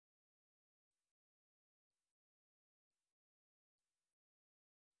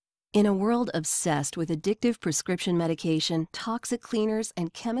In a world obsessed with addictive prescription medication, toxic cleaners,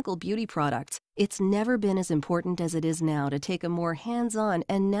 and chemical beauty products, it's never been as important as it is now to take a more hands-on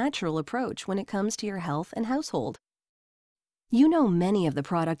and natural approach when it comes to your health and household. You know many of the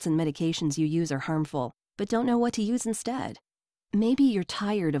products and medications you use are harmful, but don't know what to use instead. Maybe you're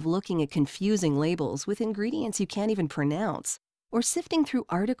tired of looking at confusing labels with ingredients you can't even pronounce, or sifting through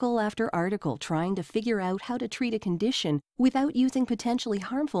article after article trying to figure out how to treat a condition without using potentially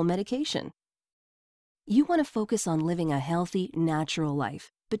harmful medication. You want to focus on living a healthy, natural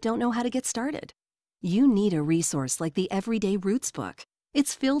life, but don't know how to get started. You need a resource like the Everyday Roots book.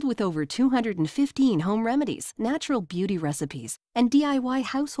 It's filled with over 215 home remedies, natural beauty recipes, and DIY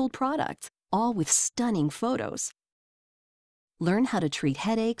household products, all with stunning photos. Learn how to treat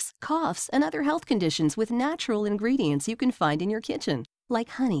headaches, coughs, and other health conditions with natural ingredients you can find in your kitchen, like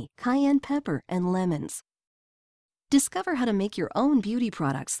honey, cayenne pepper, and lemons. Discover how to make your own beauty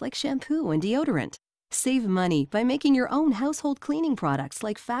products like shampoo and deodorant. Save money by making your own household cleaning products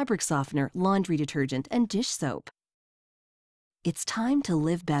like fabric softener, laundry detergent, and dish soap. It's time to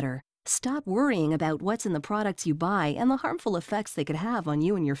live better. Stop worrying about what's in the products you buy and the harmful effects they could have on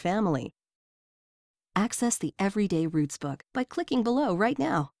you and your family. Access the Everyday Roots book by clicking below right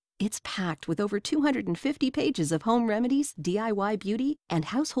now. It's packed with over 250 pages of home remedies, DIY beauty, and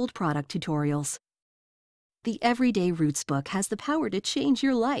household product tutorials. The Everyday Roots book has the power to change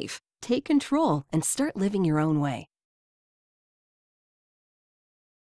your life. Take control and start living your own way.